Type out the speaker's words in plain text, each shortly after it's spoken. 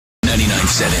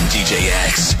99.7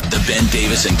 DJX, the Ben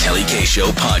Davis and Kelly K Show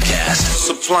podcast.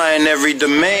 Supplying every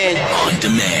demand. On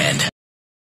demand.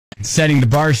 Setting the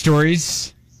bar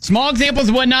stories. Small examples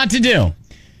of what not to do.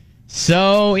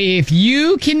 So if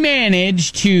you can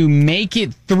manage to make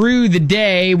it through the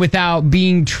day without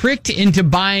being tricked into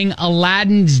buying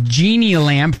Aladdin's genie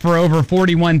lamp for over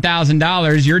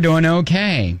 $41,000, you're doing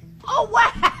okay. Oh, wow.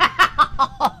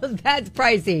 That's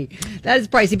pricey. That is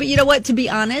pricey. But you know what? To be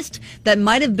honest, that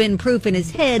might have been proof in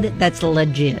his head that's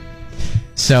legit.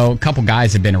 So a couple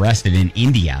guys have been arrested in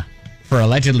India for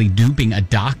allegedly duping a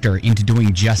doctor into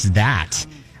doing just that.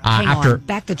 Hang on,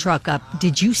 back the truck up.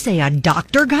 Did you say a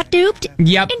doctor got duped?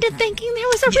 Yep. Into thinking there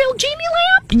was a real genie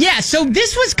lamp? Yeah, so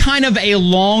this was kind of a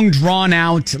long,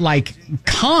 drawn-out,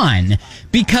 con,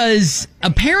 because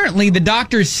apparently the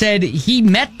doctor said he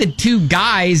met the two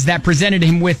guys that presented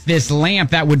him with this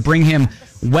lamp that would bring him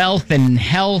wealth and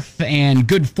health and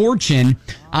good fortune.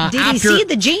 Did he see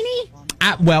the genie?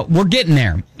 Well, we're getting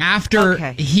there. After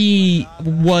he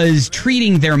was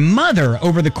treating their mother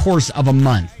over the course of a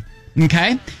month.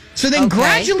 Okay? So then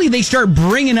gradually they start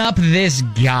bringing up this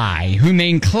guy who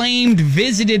they claimed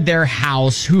visited their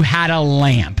house who had a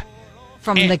lamp.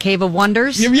 From the Cave of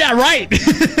Wonders? Yeah, right.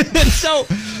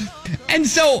 and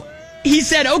so he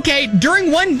said, okay,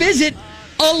 during one visit,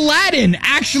 Aladdin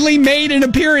actually made an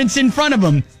appearance in front of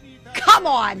him. Come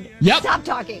on. Yep. Stop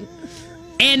talking.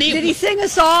 And did he sing a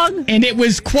song? And it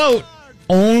was, quote,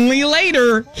 only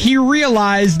later he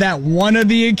realized that one of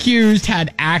the accused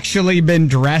had actually been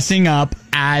dressing up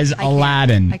as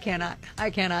Aladdin. I cannot.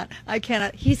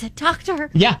 He's a doctor.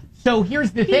 Yeah. So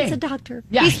here's the thing. He's a doctor.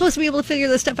 Yeah. He's supposed to be able to figure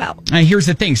this stuff out. Here's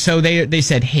the thing. So they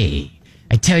said, hey,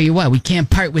 I tell you what, we can't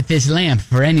part with this lamp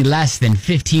for any less than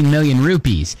 15 million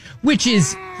rupees, which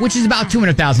is about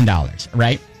 $200,000,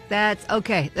 right? That's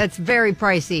okay. That's very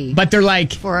pricey. But they're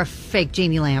like... for a fake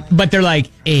genie lamp. But they're like,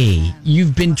 hey,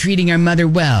 you've been treating our mother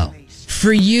well.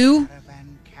 For you,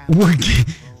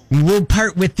 we'll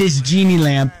part with this genie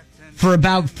lamp for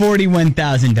about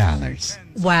 $41,000.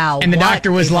 Wow. And the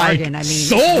doctor was like,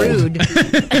 sold.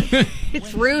 It's rude.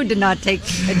 It's rude to not take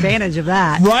advantage of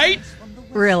that. Right?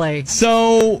 Really.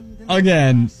 So,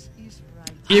 again,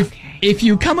 if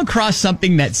you come across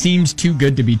something that seems too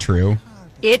good to be true...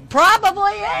 It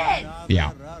probably is.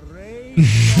 Yeah.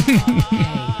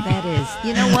 That is.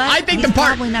 You know what? I think He's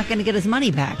probably not going to get his money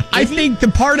back. I think the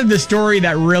part of the story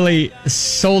that really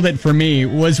sold it for me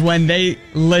was when they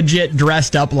legit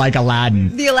dressed up like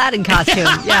Aladdin. The Aladdin costume.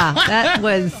 Yeah, that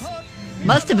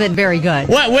must have been very good.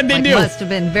 What'd they do? Must have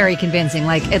been very convincing.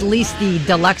 At least the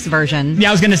deluxe version. Yeah,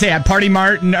 I was going to say at Party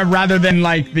Mart rather than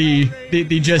the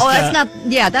just. Oh,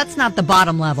 that's not the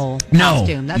bottom level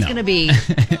costume. That's going to be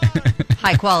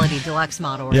high quality deluxe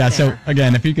model. Yeah. There. So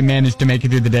again, if you can manage to make it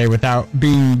through the day without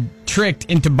being tricked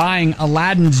into buying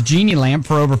Aladdin's genie lamp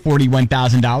for over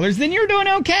 $41,000, then you're doing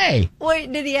okay.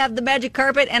 Wait, did he have the magic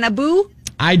carpet and a boo?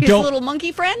 His little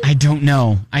monkey friend? I don't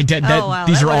know.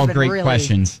 These are all great really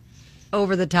questions.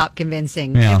 Over the top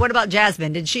convincing. Yeah. And what about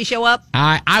Jasmine? Did she show up?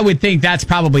 I would think that's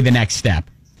probably the next step.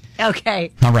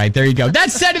 Okay. All right, there you go.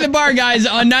 That's Setting the Bar, guys,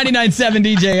 on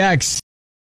 99.7 DJX.